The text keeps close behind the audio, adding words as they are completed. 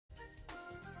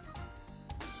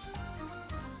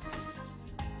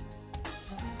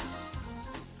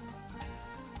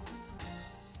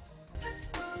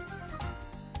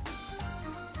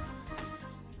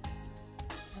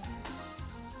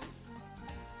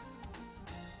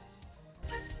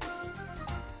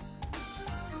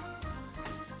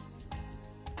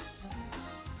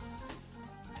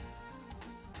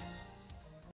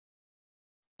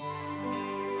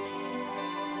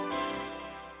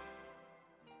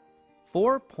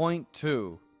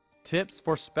4.2 Tips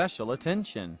for Special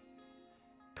Attention.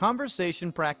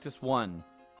 Conversation Practice 1.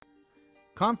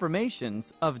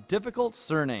 Confirmations of difficult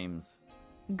surnames.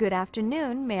 Good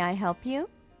afternoon. May I help you?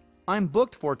 I'm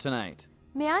booked for tonight.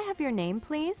 May I have your name,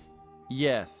 please?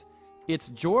 Yes, it's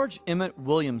George Emmett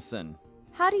Williamson.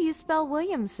 How do you spell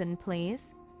Williamson,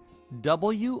 please?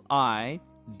 Williamson.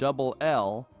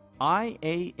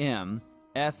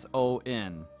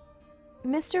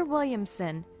 Mr.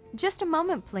 Williamson, just a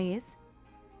moment, please.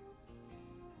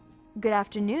 Good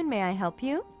afternoon. May I help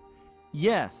you?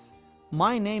 Yes,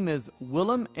 my name is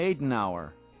Willem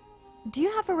Adenauer. Do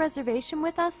you have a reservation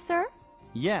with us, sir?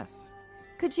 Yes.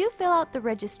 Could you fill out the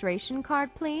registration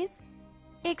card, please?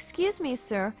 Excuse me,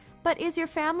 sir, but is your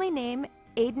family name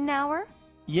Adenauer?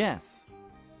 Yes.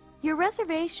 Your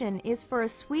reservation is for a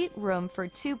suite room for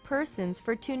 2 persons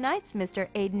for 2 nights, Mr.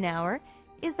 Adenauer.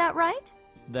 Is that right?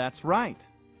 That's right.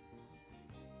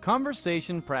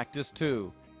 Conversation Practice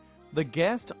 2. The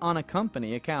guest on a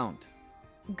company account.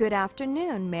 Good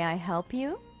afternoon. May I help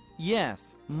you?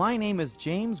 Yes, my name is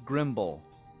James Grimble.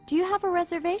 Do you have a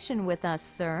reservation with us,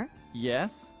 sir?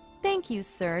 Yes. Thank you,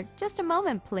 sir. Just a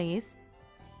moment, please.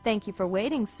 Thank you for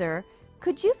waiting, sir.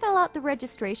 Could you fill out the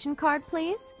registration card,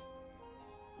 please?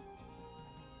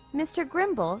 Mr.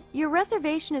 Grimble, your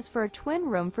reservation is for a twin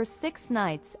room for 6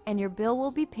 nights, and your bill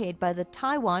will be paid by the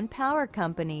Taiwan Power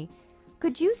Company.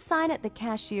 Could you sign at the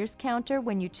cashier's counter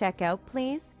when you check out,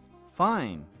 please?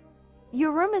 Fine.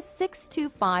 Your room is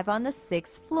 625 on the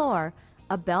 6th floor.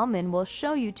 A bellman will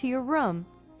show you to your room.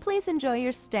 Please enjoy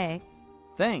your stay.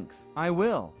 Thanks, I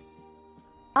will.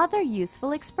 Other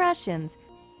useful expressions.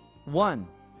 1.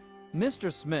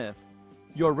 Mr. Smith,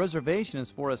 your reservation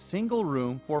is for a single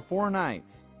room for 4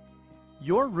 nights.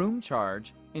 Your room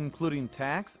charge, including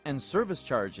tax and service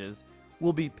charges,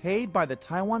 will be paid by the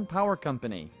Taiwan Power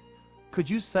Company. Could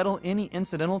you settle any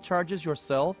incidental charges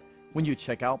yourself when you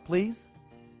check out, please?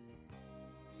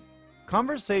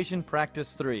 Conversation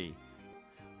Practice 3.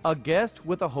 A guest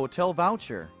with a hotel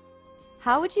voucher.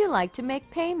 How would you like to make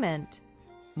payment?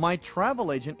 My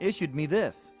travel agent issued me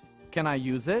this. Can I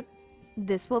use it?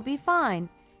 This will be fine.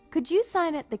 Could you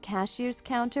sign at the cashier's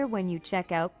counter when you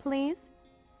check out, please?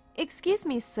 Excuse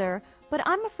me, sir, but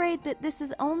I'm afraid that this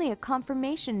is only a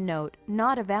confirmation note,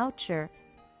 not a voucher.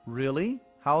 Really?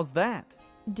 How's that?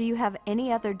 Do you have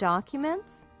any other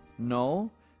documents? No,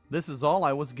 this is all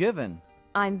I was given.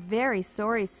 I'm very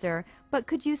sorry, sir, but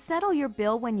could you settle your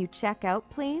bill when you check out,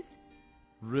 please?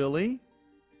 Really?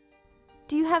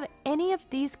 Do you have any of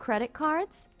these credit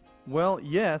cards? Well,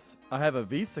 yes, I have a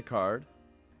Visa card.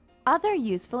 Other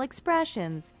useful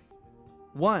expressions.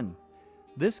 1.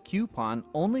 This coupon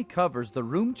only covers the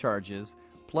room charges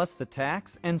plus the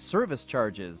tax and service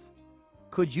charges.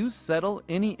 Could you settle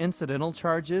any incidental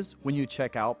charges when you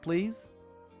check out, please?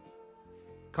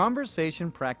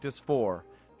 Conversation Practice 4.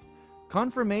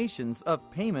 Confirmations of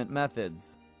payment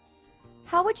methods.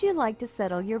 How would you like to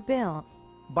settle your bill?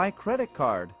 By credit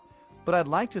card, but I'd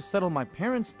like to settle my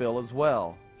parents' bill as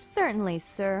well. Certainly,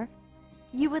 sir.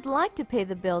 You would like to pay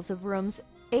the bills of rooms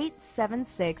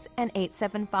 876 and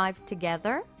 875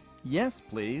 together? Yes,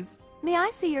 please. May I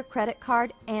see your credit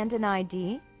card and an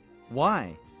ID?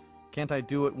 Why? Can't I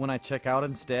do it when I check out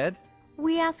instead?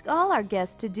 We ask all our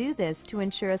guests to do this to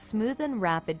ensure a smooth and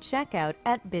rapid checkout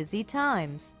at busy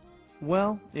times.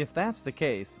 Well, if that's the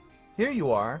case, here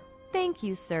you are. Thank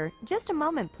you, sir. Just a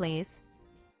moment, please.